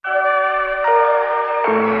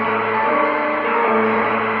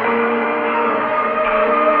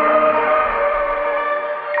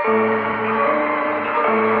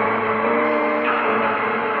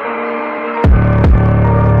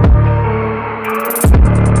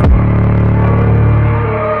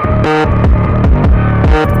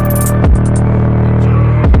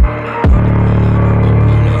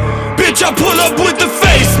I pull up with the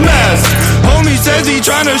face mask. Homie says he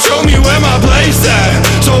tryna show me where my place at,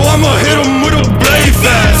 so I'ma hit him with a blade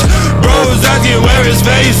fast. Bro's asking where his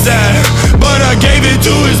face at, but I gave it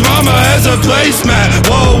to his mama as a placemat.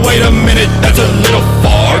 Whoa, wait a minute, that's a little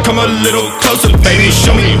far. Come a little closer, baby,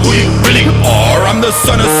 show me who you really are. I'm the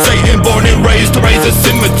son of Satan, born and raised to raise a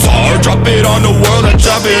scimitar. Drop it on the world, I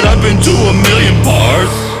chop it up into a million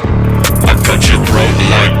parts. I cut your throat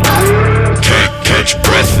like can't catch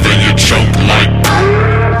breath, then you choke like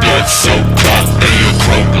blood soaked clot, then you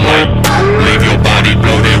croak like leave your body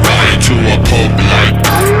bloated right into a pulp like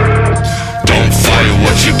don't fight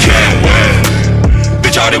what you can't win.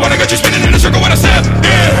 Bitch, I already wanna got you spinning in a circle when I step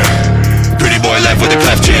in. Pretty boy left with a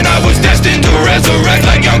cleft chin, I was destined to resurrect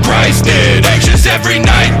like Yung Xrist did. Anxious every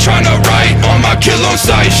night, tryna write on my kill on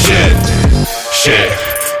sight shit.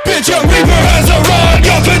 Bitch, a reaper has arrived,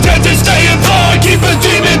 you're content to stay employed. Keep a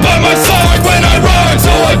demon by my side when I ride, so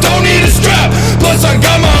I don't need a strap. Plus I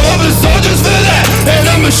got my other soldiers for that, and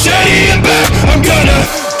a machete in back. I'm gonna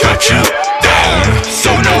cut you down,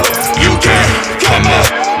 so no, you can't come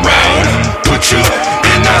around. Put you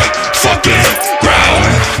in the fucking ground,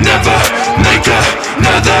 never make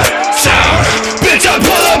another sound. Bitch, I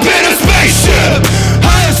pull up in a spaceship,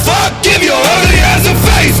 high as fuck, give you ugly as a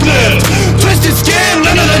facelift. Twisted skin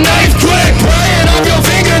under the knife quick, prying off your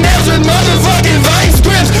fingernails with motherfucking vice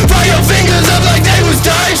grips. Fry your fingers up like they was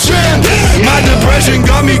tie shrimp. My depression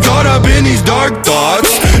got me caught up in these dark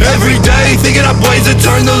thoughts. Every day thinking up ways to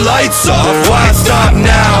turn the lights off. Why stop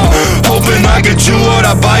now? Hoping I could chew what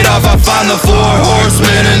I bite off. I find the four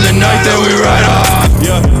horsemen in the night that we ride off.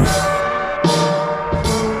 Yeah.